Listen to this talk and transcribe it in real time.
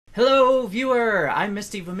Hello, viewer! I'm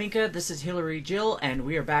Misty Vaminka, this is HillarieJill, and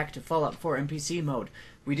we are back to Fallout 4 NPC mode.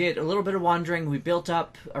 We did a little bit of wandering, we built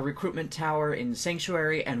up a recruitment tower in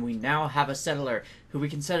Sanctuary, and we now have a settler who we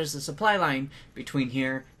can set as a supply line between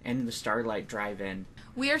here and the Starlight Drive-In.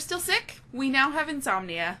 We are still sick. We now have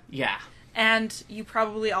insomnia. Yeah. And you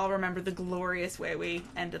probably all remember the glorious way we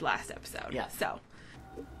ended last episode. Yeah. So.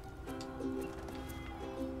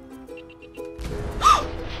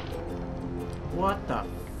 What the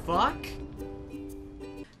fuck?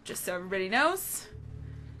 Just so everybody knows.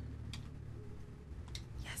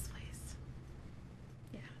 Yes, please.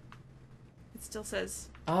 Yeah. It still says...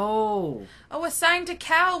 Oh. Oh, assigned to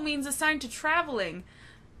Cal means assigned to traveling.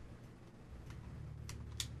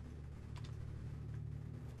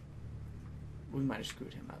 We might have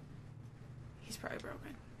screwed him up. He's probably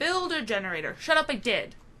broken. Build a generator. Shut up, I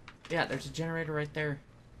did. Yeah, there's a generator right there.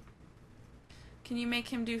 Can you make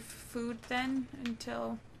him do food then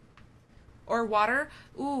until... Or water?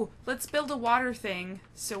 Ooh, let's build a water thing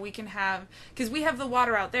so we can have... Because we have the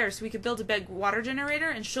water out there, so we could build a big water generator,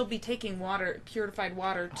 and she'll be taking water, purified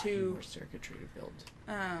water, I to... need more circuitry to build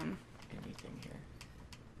anything here.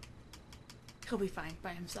 He'll be fine by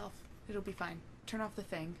himself. It'll be fine. Turn off the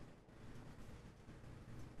thing.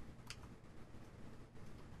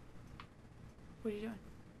 What are you doing?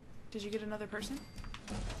 Did you get another person?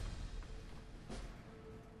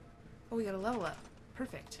 Oh, we got a level up.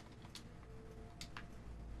 Perfect.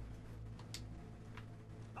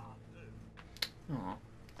 Oh.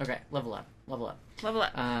 Okay, level up. Level up. Level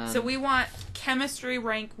up. So we want chemistry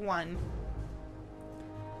rank 1.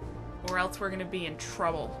 Or else we're going to be in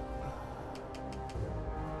trouble.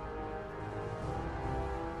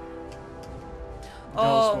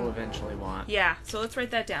 Those we'll eventually want. Yeah, so let's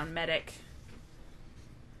write that down. Medic.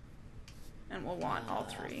 And we'll want all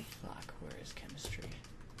 3. Fuck, where is chemistry?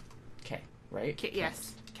 Okay, right?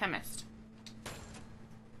 Yes, chemist.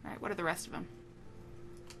 Alright, what are the rest of them?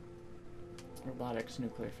 Robotics,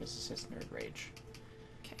 nuclear physicist, nerd rage.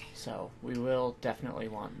 Okay. So, we will definitely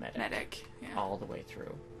want medic. Medic, yeah. All the way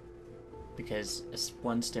through. Because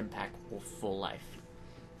one stim pack will full life.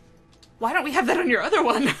 Why don't we have that on your other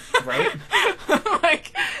one? Right?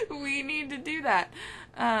 Like, we need to do that.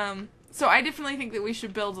 So I definitely think that we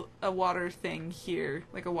should build a water thing here.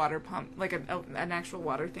 Like a water pump. Like an actual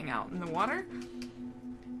water thing out in the water.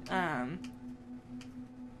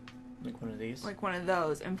 Like one of these? Like one of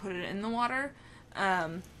those. And put it in the water.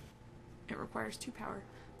 It requires 2 power.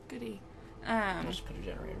 Goody. I'll just put a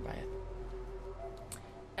generator by it.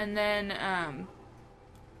 And then,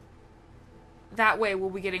 that way we'll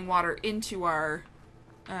be getting water into our,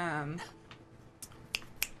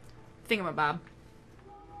 thingamabob.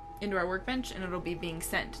 Into our workbench, and it'll be being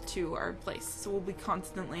sent to our place. So we'll be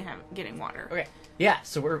constantly getting water. Okay. Yeah,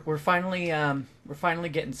 so we're finally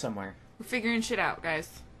getting somewhere. We're figuring shit out,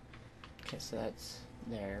 guys. Okay, so that's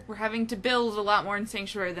there. We're having to build a lot more in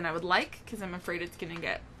Sanctuary than I would like, because I'm afraid it's going to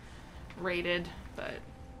get raided, but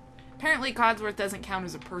apparently Codsworth doesn't count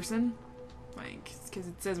as a person, like, because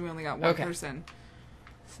it says we only got one person.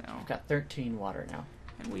 So We've got 13 water now.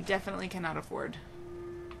 And we definitely cannot afford.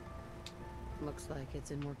 Looks like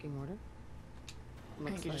it's in working order.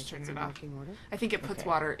 I think you just turned it off. I think it puts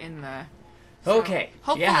water in the... So okay.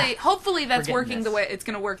 Hopefully that's working this. the way... It's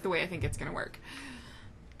going to work the way I think it's going to work.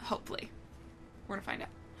 Hopefully. We're going to find out.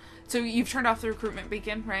 So you've turned off the recruitment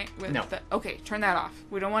beacon, right? No. Okay, turn that off.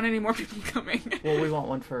 We don't want any more people coming. Well, we want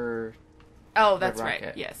one for... Oh, that's Red right.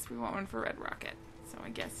 Rocket. Yes, we want one for Red Rocket. So I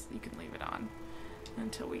guess you can leave it on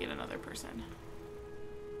until we get another person.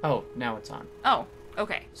 Oh, now it's on. Oh,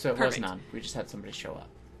 okay. So it Perfect. wasn't on. We just had somebody show up.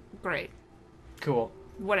 Great. Cool.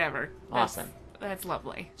 Whatever. Awesome. That's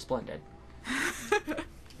lovely. Splendid.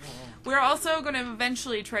 We're also going to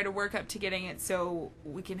eventually try to work up to getting it so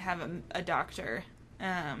we can have a doctor.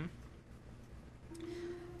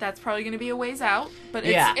 That's probably going to be a ways out, but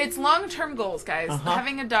it's long-term goals, guys.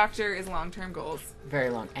 Having a doctor is long-term goals. Very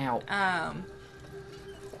long. Ow.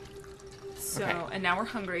 So, and now we're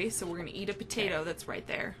hungry, so we're going to eat a potato that's right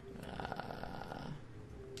there.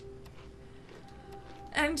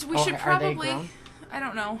 And we should probably... Are they grown? I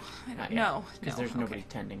don't know. I don't know. Because there's nobody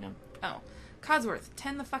tending them. Oh. Codsworth,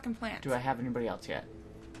 tend the fucking plants. Do I have anybody else yet?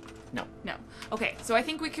 No. No. Okay, so I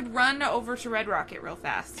think we could run over to Red Rocket real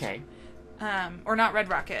fast. Okay. Or not Red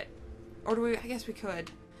Rocket. Or do we... I guess we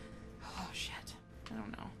could. Oh, shit. I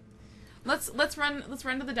don't know. Let's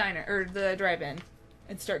run to the diner, or the drive-in,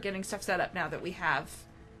 and start getting stuff set up now that we have...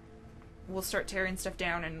 We'll start tearing stuff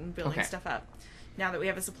down and building stuff up. Now that we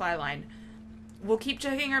have a supply line. We'll keep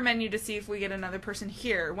checking our menu to see if we get another person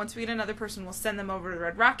here. Once we get another person, we'll send them over to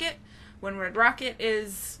Red Rocket. When Red Rocket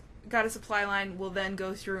is got a supply line, we'll then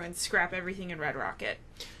go through and scrap everything in Red Rocket.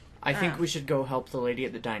 I think we should go help the lady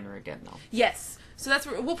at the diner again, though. Yes. So that's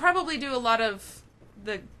where we'll probably do a lot of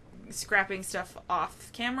the scrapping stuff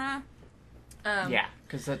off camera. Yeah,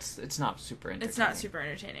 because it's not super entertaining. It's not super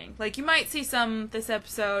entertaining. Like, you might see some this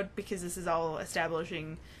episode because this is all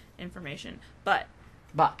establishing information, but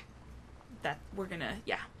that we're gonna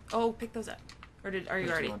pick those up. Or are you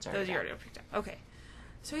already? Those you already picked up. Okay.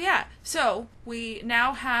 So yeah, so we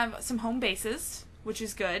now have some home bases, which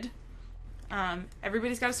is good.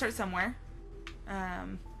 Everybody's got to start somewhere.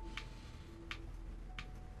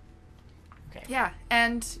 Okay. Yeah,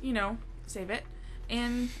 and save it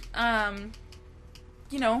in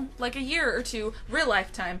like a year or two, real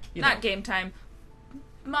life time, not game time.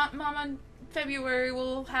 Mama February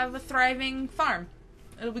will have a thriving farm.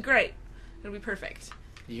 It'll be great. It'll be perfect.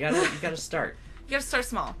 You gotta start. You gotta start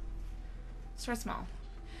small. Start small.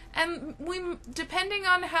 And depending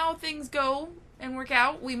on how things go and work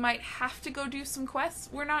out, we might have to go do some quests.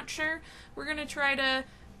 We're not sure. We're gonna try to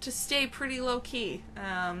stay pretty low key.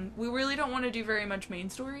 We really don't want to do very much main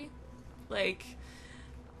story. Like,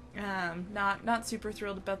 not super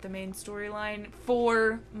thrilled about the main storyline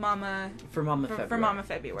for Mama February. For Mama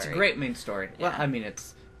February. It's a great main story. Yeah. Well, I mean,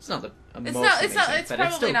 it's not the It's most amazing, it's but probably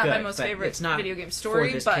it's still not good, my most but favorite it's not video game story,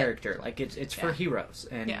 for this but character. Like, it's for heroes,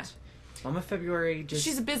 and Mama February just...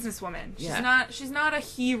 She's a businesswoman. Yeah. She's not a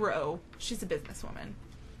hero. She's a businesswoman.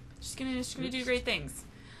 She's gonna do great things.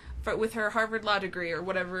 With her Harvard law degree or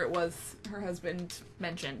whatever it was her husband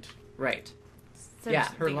mentioned. Right. So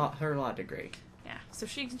yeah, her law degree. Yeah, so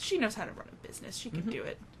she knows how to run a business. She can do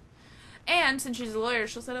it. And since she's a lawyer,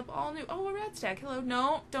 she'll set up all new... Oh, a rat stag. Hello.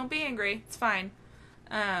 No, don't be angry. It's fine.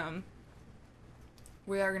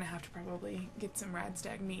 We are going to have to probably get some rad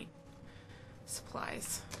stag meat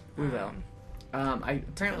supplies. We will.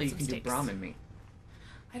 Apparently you can do Brahmin meat.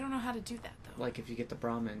 I don't know how to do that, though. Like, if you get the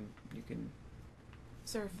Brahmin, you can...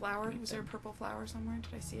 Is there a flower? Was there a purple flower somewhere?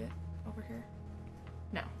 Did I see it over here?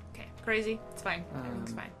 No. Okay. Crazy. It's fine.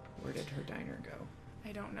 Everything's fine. Where did her diner go?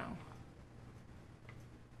 I don't know.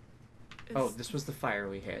 This was the fire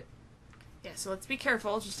we hit. Yeah, so let's be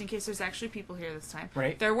careful, just in case there's actually people here this time.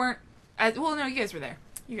 Right. There weren't... well, no, you guys were there.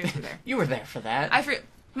 You guys were there. You were there for that. I forget.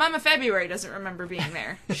 Mama February doesn't remember being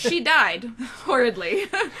there. She died, horridly,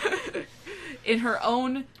 in her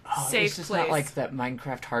own safe this is place. not like that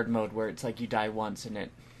Minecraft hard mode where it's like you die once and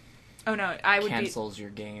it Oh no, cancels your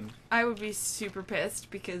game. I would be super pissed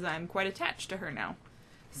because I'm quite attached to her now.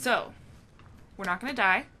 So, we're not going to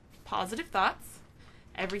die. Positive thoughts.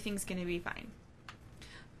 Everything's going to be fine.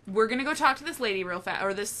 We're going to go talk to this lady real fast,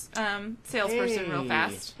 or this salesperson real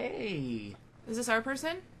fast. Hey. Is this our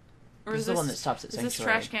person? Or This is the one that stops at Sanctuary. Is this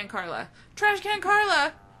Trash Can Carla? Trash Can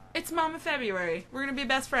Carla! It's Mama February. We're going to be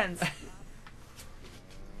best friends.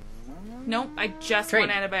 Nope, I just want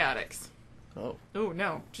antibiotics. Oh. Oh,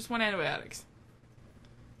 no. Just want antibiotics.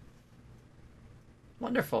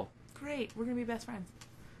 Wonderful. Great. We're going to be best friends.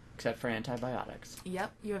 Except for antibiotics.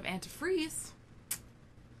 Yep. You have antifreeze.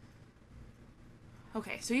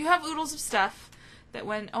 Okay, so you have oodles of stuff that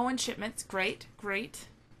and shipments. Great. Great.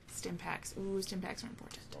 Stim packs. Ooh, stim packs are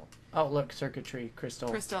important. Oh, look. Circuitry.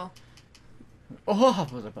 Crystal. Oh,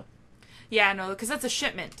 yeah, no, because that's a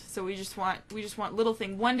shipment. So we just want little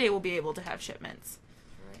thing. One day we'll be able to have shipments.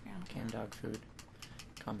 Right now. Canned dog food.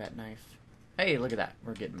 Combat knife. Hey, look at that.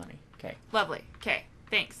 We're getting money. Okay. Lovely. Okay.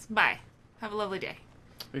 Thanks. Bye. Have a lovely day.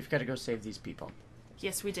 We've got to go save these people.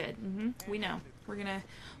 Yes, we did. We know. We're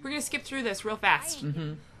gonna skip through this real fast.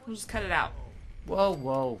 We'll just cut it out. Whoa,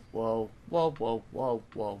 whoa, whoa, whoa, whoa, whoa,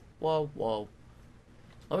 whoa, whoa, whoa.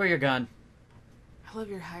 Lower your gun. I love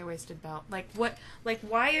your high-waisted belt. Like, what? Like,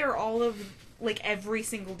 why are all of, like, every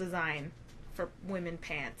single design for women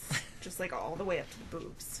pants just, like, all the way up to the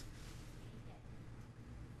boobs?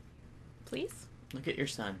 Please? Look at your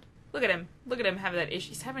son. Look at him. Look at him having that issue.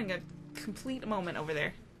 He's having a complete moment over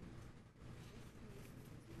there.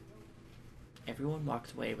 Everyone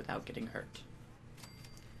walks away without getting hurt.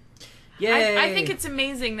 Yay! I think it's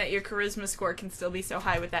amazing that your charisma score can still be so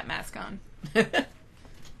high with that mask on.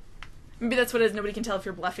 Maybe that's what it is. Nobody can tell if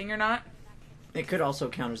you're bluffing or not. It could also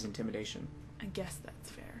count as intimidation. I guess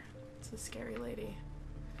that's fair. It's a scary lady.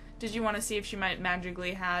 Did you want to see if she might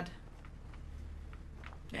magically had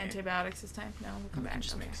antibiotics this time? No, we'll come back.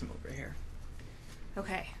 Just make some over here.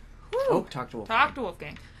 Okay. Woo. Oh, talk to Wolfgang. Talk to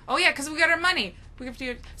Wolfgang. Oh yeah, because we got our money. We have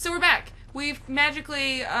to. So we're back. We've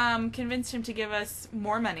magically convinced him to give us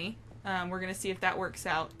more money. We're gonna see if that works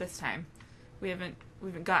out this time. We haven't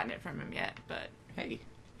gotten it from him yet, but hey,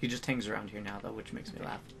 he just hangs around here now though, which makes me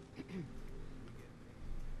laugh.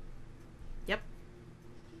 Yep.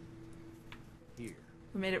 Here.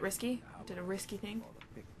 We made it risky. Did a risky thing.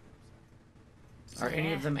 Are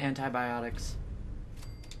any of them antibiotics?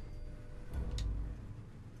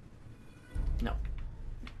 No.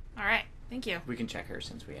 All right. Thank you. We can check her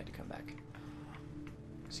since we had to come back.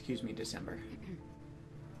 Excuse me, December.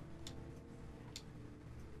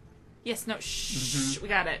 Yes. No. Shh. We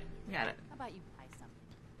got it. We got it. How about you buy something?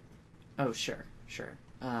 Oh, sure. Sure.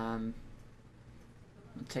 Let's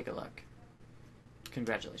take a look.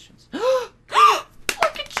 Congratulations. Look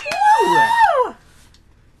at you!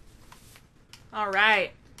 All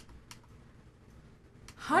right.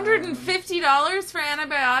 $150 for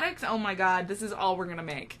antibiotics? Oh my god, this is all we're gonna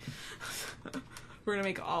make. We're gonna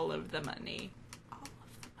make all of the money. All of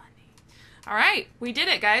the money. Alright, we did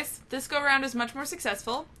it, guys. This go around is much more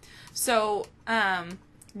successful. So,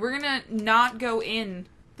 we're gonna not go in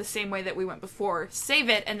the same way that we went before. Save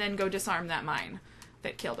it and then go disarm that mine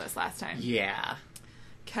that killed us last time. Yeah.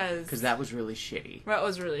 Because that was really shitty. That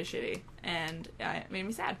was really shitty. And it made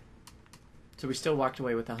me sad. So we still walked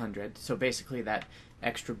away with 100. So basically that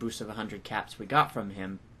extra boost of 100 caps we got from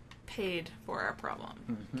him paid for our problem.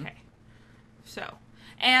 Mm-hmm. Okay. So,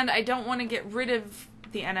 and I don't want to get rid of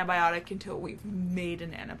the antibiotic until we've made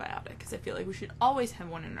an antibiotic, because I feel like we should always have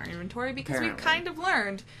one in our inventory, because we've kind of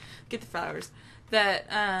learned, get the flowers, that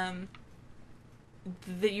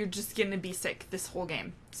that you're just gonna be sick this whole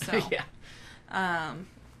game. So yeah.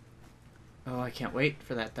 Oh, I can't wait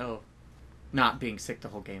for that though. Not being sick the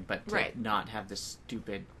whole game, but to not have this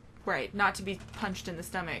stupid... Right, not to be punched in the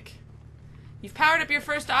stomach. You've powered up your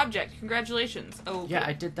first object. Congratulations. Oh, yeah,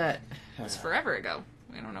 I did that. It was forever ago.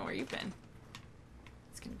 I don't know where you've been.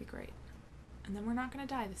 It's going to be great. And then we're not going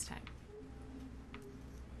to die this time.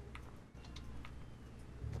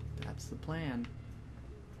 That's the plan.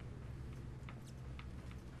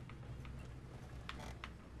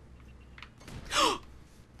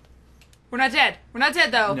 We're not dead. We're not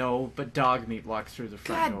dead, though. No, but dog meat walked through the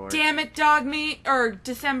front door. God damn it, dog meat. Or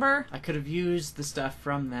December. I could have used the stuff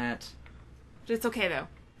from that. But it's okay, though.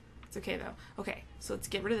 It's okay, though. Okay, so let's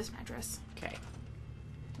get rid of this mattress. Okay.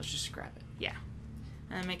 Let's just scrap it. Yeah.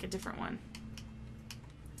 And make a different one.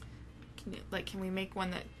 Can we make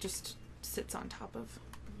one that just sits on top of...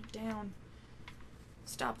 Down.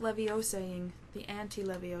 Stop Leviosa-ing. The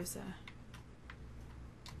anti-Leviosa.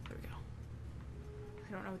 There we go.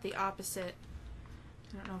 I don't know what the opposite...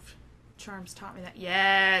 I don't know if Charms taught me that.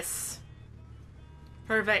 Yes!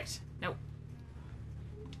 Perfect. Nope.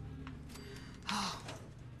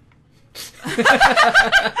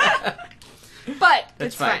 But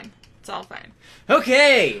it's fine. It's all fine.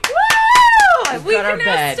 Okay! Woo! We got our can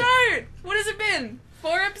now bed. start! What has it been?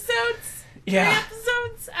 4 episodes? Yeah. 3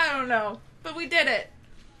 episodes? I don't know. But we did it.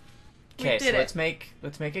 Okay, so let's make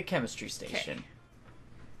a chemistry station. Okay.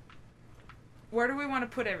 Where do we want to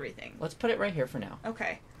put everything? Let's put it right here for now.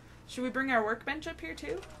 Okay. Should we bring our workbench up here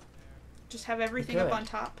too? Just have everything up on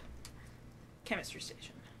top? Chemistry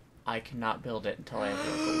station. I cannot build it until I have like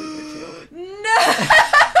a week or two. No!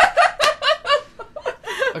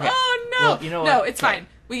 Okay. Oh no! Well, you know what? No, it's fine.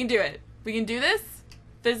 We can do it. We can do this.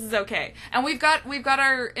 This is okay. And we've got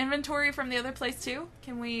our inventory from the other place too.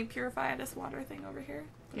 Can we purify this water thing over here?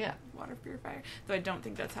 Yeah. Water purifier. Though I don't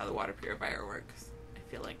think that's how the water purifier works. I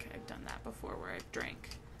feel like I've done that before where I've drank.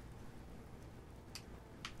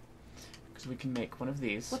 Because we can make one of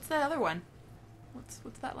these. What's that other one?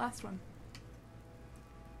 What's that last one?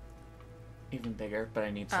 Even bigger, but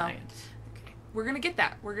I need science. Okay. We're gonna get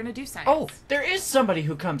that. We're gonna do science. Oh, there is somebody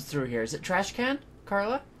who comes through here. Is it Trash Can,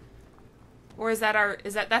 Carla? Or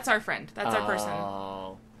that's our friend. That's our person.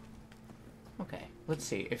 Oh. Okay. Let's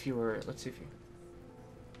see if you...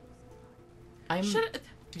 I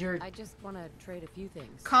just want to trade a few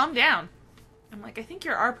things. Calm down. I'm like, I think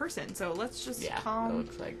you're our person, so let's just It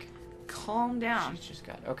looks like... calm down. She's just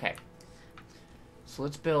got... Okay. So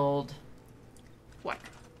let's build... What?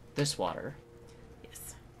 This water.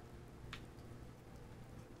 Yes.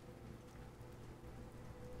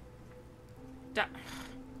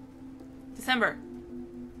 December.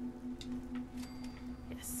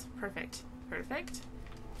 Yes. Perfect. Perfect.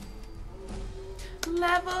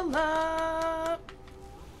 Level up.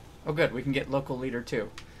 Oh, good. We can get local leader, too.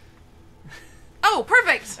 Oh,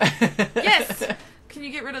 perfect. Yes. Can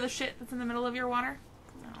you get rid of the shit that's in the middle of your water?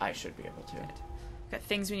 No. I should be able to. Got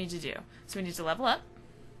things we need to do. So we need to level up.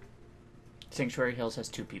 Sanctuary Hills has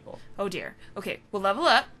 2 people. Oh, dear. Okay, we'll level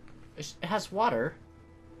up. It has water.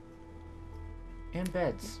 And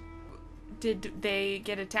beds. Did they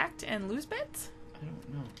get attacked and lose beds? I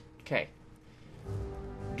don't know. Okay.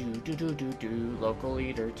 Do. Local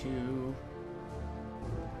leader 2.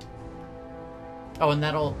 Oh, and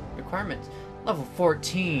that'll... Requirements. Level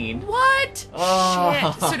 14. What?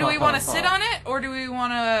 Oh. Shit. So do we want to sit on it, or do we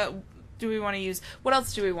want to use... What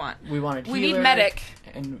else do we want? We wanted healer. We need medic.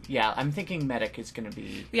 And yeah, I'm thinking medic is going to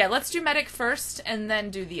be... Yeah, let's do medic first, and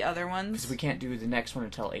then do the other ones. Because we can't do the next one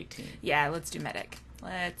until 18. Yeah, let's do medic.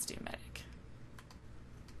 Let's do medic.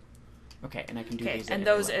 Okay, and I can do these and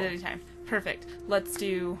those at any time. Perfect. Let's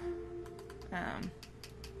do...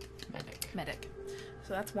 medic. Medic.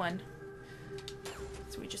 So that's one.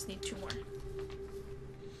 So we just need 2 more.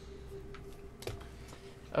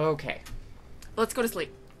 Okay. Let's go to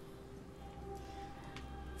sleep.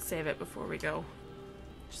 Save it before we go.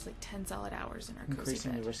 Just like 10 solid hours in our cozy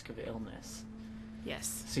Increasing bed. the risk of illness.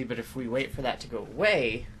 Yes. See, but if we wait for that to go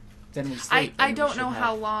away, then we sleep. I don't know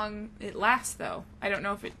how long it lasts, though. I don't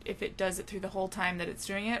know if it does it through the whole time that it's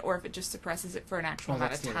doing it, or if it just suppresses it for an actual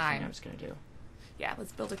amount of that's the other time. thing I was going to do. Yeah,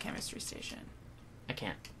 let's build a chemistry station. I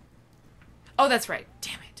can't. Oh, that's right.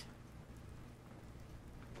 Damn it.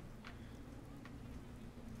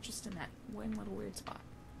 Just in that one little weird spot.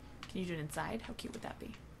 Can you do it inside? How cute would that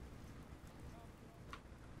be?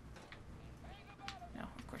 No,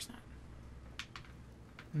 of course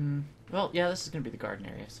not. Well, yeah, this is going to be the garden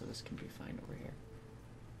area, so this can be fine over here.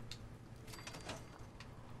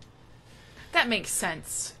 That makes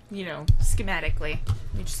sense, you know, schematically.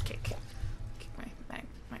 Let me just kick my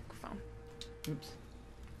microphone. Oops.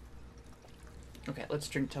 Okay, let's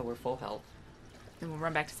drink till we're full health. Then we'll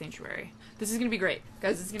run back to Sanctuary. This is gonna be great,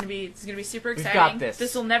 guys. It's gonna be super We've exciting. got this.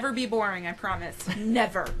 This will never be boring, I promise.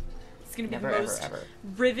 Never. It's gonna be Never, the most ever, ever.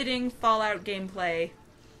 riveting Fallout gameplay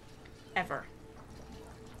ever.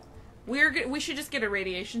 We should just get a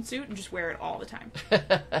radiation suit and just wear it all the time.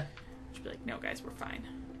 Just be like, no, guys, we're fine.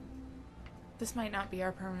 This might not be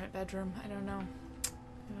our permanent bedroom. I don't know.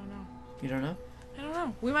 You don't know? I don't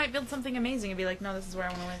know. We might build something amazing and be like, no, this is where I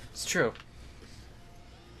want to live. It's true.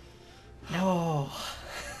 No. Oh.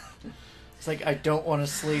 It's like I don't want to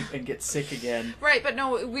sleep and get sick again. Right, but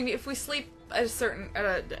no, if we sleep at a certain,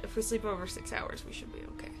 if we sleep over 6 hours, we should be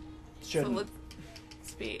okay. Shouldn't. So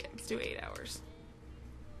let's do 8 hours.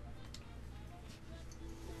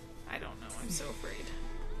 I don't know. I'm so afraid.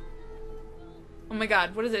 Oh my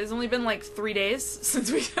god, what is it? It's only been like 3 days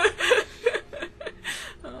since we...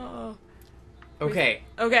 Oh. Okay.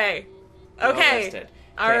 Okay. Well Okay. rested.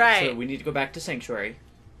 All right. So we need to go back to Sanctuary.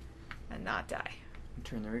 And not die. And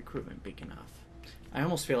turn the recruitment beacon off. I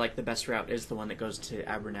almost feel like the best route is the one that goes to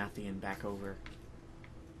Abernathy and back over.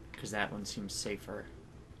 Because that one seems safer.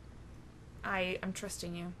 I'm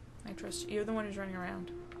trusting you. I trust you. You're the one who's running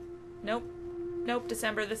around. Nope. Nope,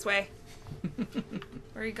 December, this way.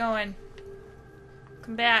 Where are you going?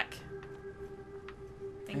 Come back.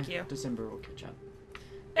 Thank you. December will catch up.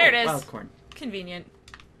 There it is. Wild corn. Convenient.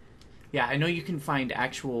 Yeah, I know you can find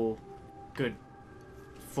actual good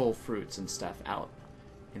full fruits and stuff out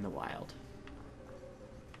in the wild.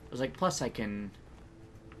 I was like, plus I can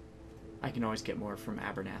always get more from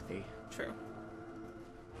Abernathy. True.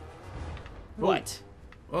 Ooh. What?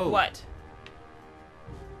 Oh. What?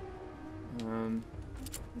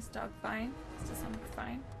 Is Is dog fine? Is December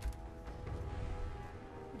fine?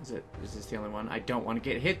 is this the only one? I don't want to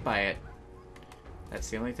get hit by it. That's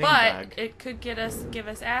the only thing, But Doug. it could give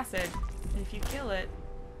us acid if you kill it.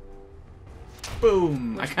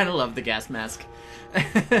 Boom! I kind of love the gas mask.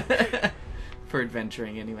 For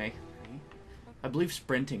adventuring, anyway. I believe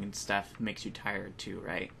sprinting and stuff makes you tired too,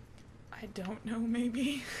 right? I don't know,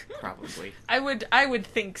 maybe. Probably. I would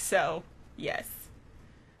think so. Yes.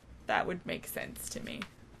 That would make sense to me.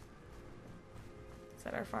 Is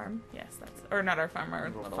that our farm? Yes, that's... Or not our farm, our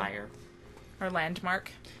Little little... fire. Our landmark.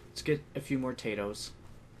 Let's get a few more potatoes.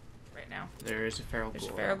 Right now. There is a feral There's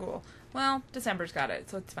ghoul. a feral ghoul. Well, December's got it,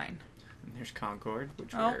 so it's fine. And there's Concord,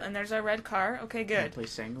 which Oh, we're and there's our red car. Okay, good. please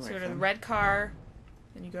staying away So go to the from. red car,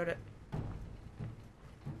 then you go to...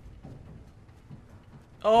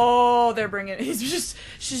 Oh, they're bringing... She's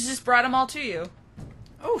just brought them all to you.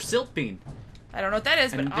 Oh, silt bean. I don't know what that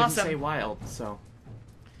is, And but it didn't awesome. say wild, so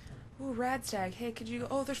Ooh, radstag. Hey, could you...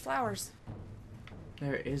 Oh, there's flowers.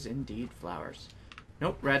 there is indeed flowers.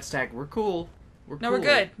 Nope, Radstag, we're cool. We're No, cool. we're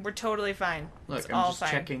good. We're totally fine. Look, It's I'm all just fine.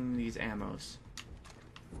 checking these ammos.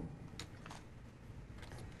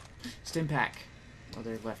 Stim pack.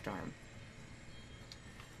 Other left arm.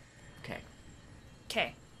 Okay.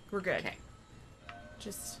 Okay, we're good. Okay.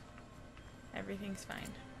 Just... Everything's fine.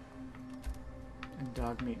 And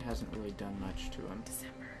dog meat hasn't really done much to him.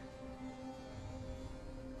 December.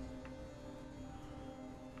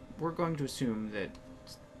 We're going to assume that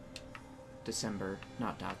it's December,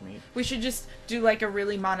 not dog meat. We should just do like a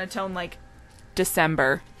really monotone, like,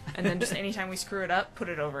 December. And then just anytime we screw it up, put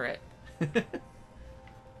it over it.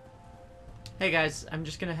 Hey guys, I'm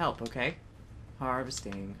just gonna help, okay?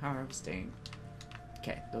 Harvesting.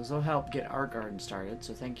 Okay, those will help get our garden started,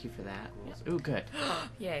 so thank you for that. Yes. Ooh, good.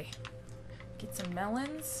 Yay. Get some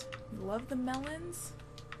melons. Love the melons.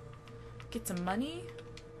 Get some money.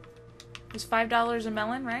 It was $5 a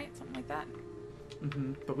melon, right? Something like that.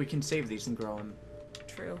 Mm-hmm. But we can save these and grow them.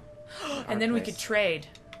 True. And then we could trade.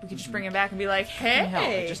 We could just bring him back and be like, hey! Hell,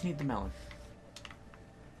 I just need the melon.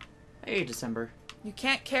 Hey, December. You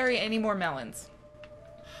can't carry any more melons.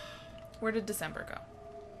 Where did December go?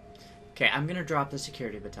 Okay, I'm gonna drop the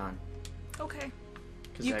security baton. Okay.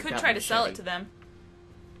 You could try to sell it to them.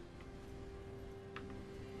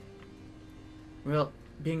 Well,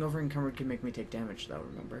 being over encumbered can make me take damage, though,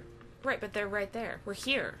 remember? Right, but they're right there. We're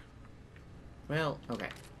here. Well, okay.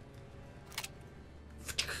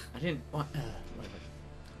 I didn't want... whatever.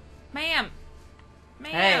 Ma'am!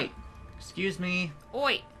 Hey! Excuse me.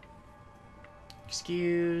 Oi!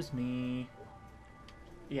 Excuse me.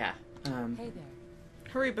 Yeah, Hey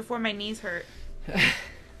there. Hurry before my knees hurt.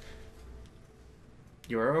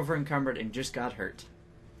 You are over encumbered and just got hurt.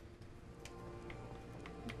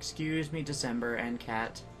 Excuse me, December and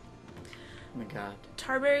Cat. Oh my god.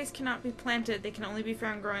 Tarberries cannot be planted. They can only be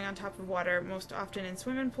found growing on top of water, most often in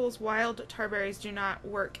swimming pools. Wild tarberries do not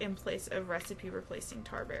work in place of recipe replacing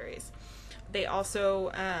tarberries. They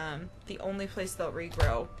also, the only place they'll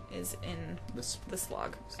regrow is in the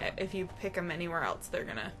slog. If you pick them anywhere else, they're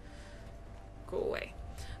gonna go away.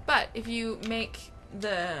 But if you make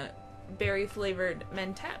the berry-flavored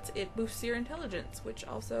mentats, it boosts your intelligence, which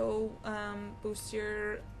also boosts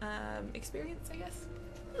your experience, I guess.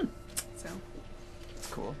 So, It's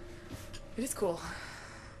cool. it is cool.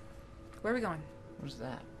 Where are we going? What's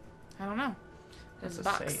that? I don't know. There's a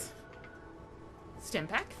That's box. safe. Stim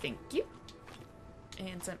pack, thank you.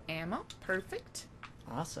 And some ammo. Perfect.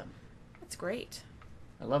 Awesome. That's great.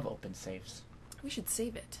 I love open safes. We should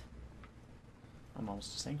save it. I'm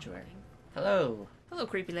almost a sanctuary. Hello. Hello,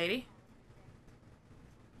 creepy lady.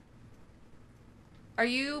 Are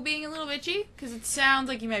you being a little bitchy? Because it sounds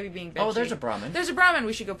like you might be being bitchy. Oh, there's a Brahmin. There's a Brahmin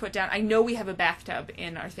we should go put down. I know we have a bathtub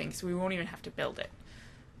in our thing, so we won't even have to build it.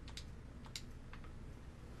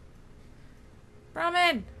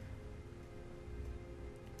 Brahmin!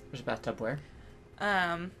 There's a bathtub where?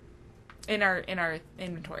 In our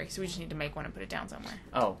inventory, so we just need to make one and put it down somewhere.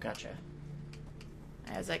 Oh, gotcha.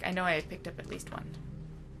 I was like, I know I picked up at least one.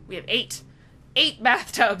 We have 8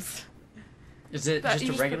 bathtubs. Is it But just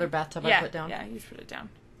you a regular bathtub I put down? Yeah, you just put it down.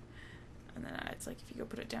 And then it's like, if you go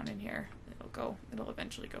put it down in here, it'll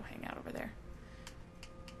eventually go hang out over there.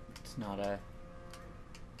 It's not a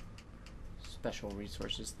special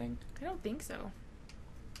resources thing. I don't think so.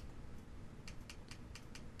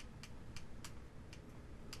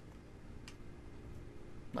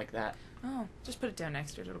 Like that. Oh, just put it down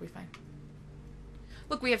next to it. It'll be fine.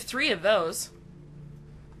 Look, we have 3 of those.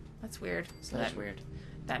 That's weird. So that's weird.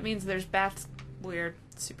 That means there's baths. Weird.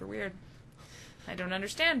 Super weird. I don't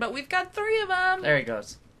understand, but we've got 3 of them. There he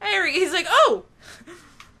goes. Harry, he's like, oh!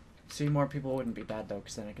 See, more people wouldn't be bad, though,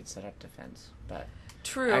 because then I could set up defense. But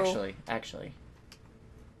True. Actually.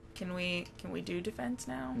 Can we do defense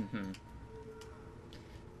now? Mm-hmm.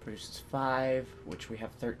 Produces 5, which we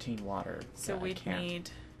have 13 water. So we'd need...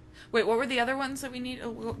 Wait, what were the other ones that we need? Oh,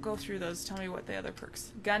 we'll go through those. Tell me what the other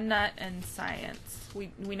perks. Gun nut and science.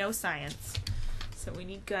 We know science. So we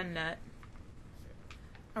need gun nut.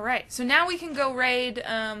 Alright, so now we can go raid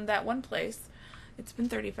that one place. It's been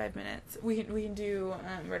 35 minutes. We can do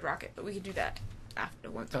Red Rocket, but we can do that after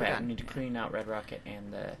once we're Okay, done. we need to clean out Red Rocket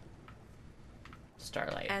and the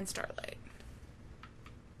Starlight. And Starlight.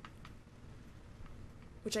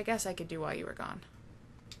 Which I guess I could do while you were gone.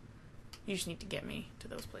 You just need to get me to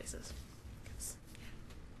those places. 'Cause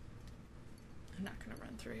I'm not going to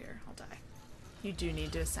run through here. I'll die. You do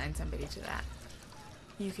need to assign somebody to that.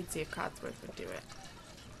 You could see if Codsworth would do it.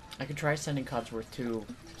 I could try sending Codsworth to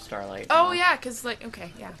Starlight. Oh, yeah, because, like,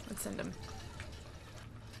 okay, yeah, let's send him.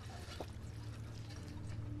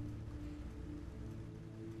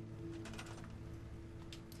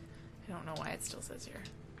 I don't know why it still says here.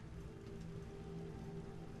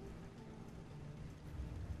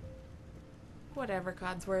 Whatever,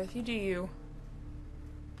 Codsworth. You do you.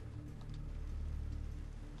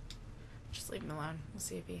 Just leave him alone. We'll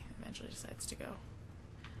see if he eventually decides to go.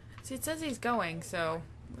 See, it says he's going, so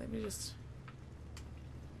let me just...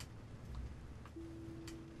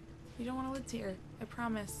 You don't want to live here. I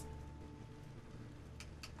promise.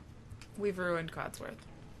 We've ruined Codsworth.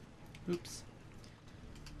 Oops.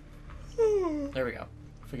 There we go.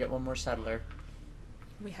 If we get one more settler,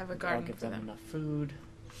 We have a I'll garden give for them them. enough food.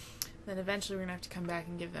 Then eventually we're going to have to come back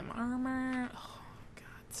and give them armor. Oh,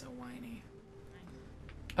 God, so whiny.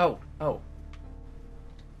 Oh, oh.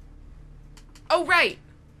 Oh, right!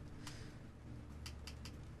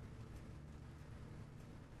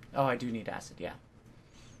 Oh, I do need acid, yeah.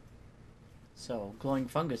 So, glowing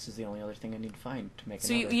fungus is the only other thing I need to find to make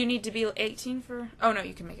So another. you need to be 18 for... Oh, no,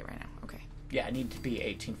 you can make it right now. Okay. Yeah, I need to be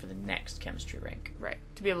 18 for the next chemistry rank. Right.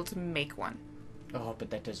 To be able to make one. Oh, but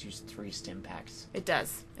that does use 3 stim packs. It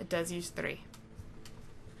does. It does use 3.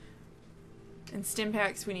 In stim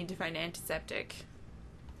packs, we need to find antiseptic.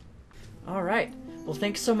 Alright. Well,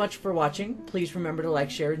 thanks so much for watching. Please remember to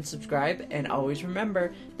like, share, and subscribe. And always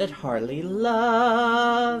remember that Harley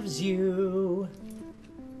loves you.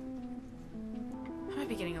 I might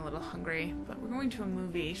be getting a little hungry, but we're going to a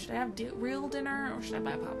movie. Should I have real dinner or should I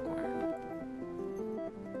buy popcorn?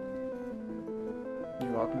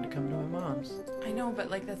 You're welcome to come to my mom's. I know,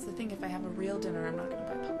 but like that's the thing. If I have a real dinner, I'm not going to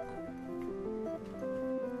buy popcorn.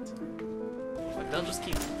 Look, they'll just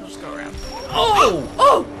go around. Oh!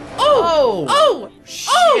 Oh! Oh! Oh!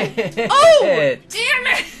 Shit! Oh! Damn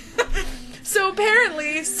it! So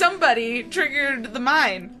apparently somebody triggered the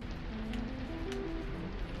mine.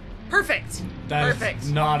 Perfect. That's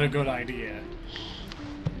not a good idea.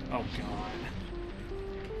 Oh god.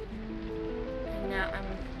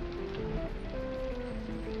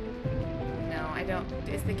 No, I don't.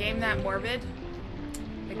 Is the game that morbid?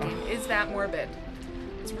 The game is that morbid.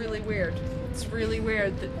 It's really weird. It's really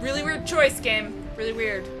weird. Really weird choice, game. Really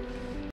weird.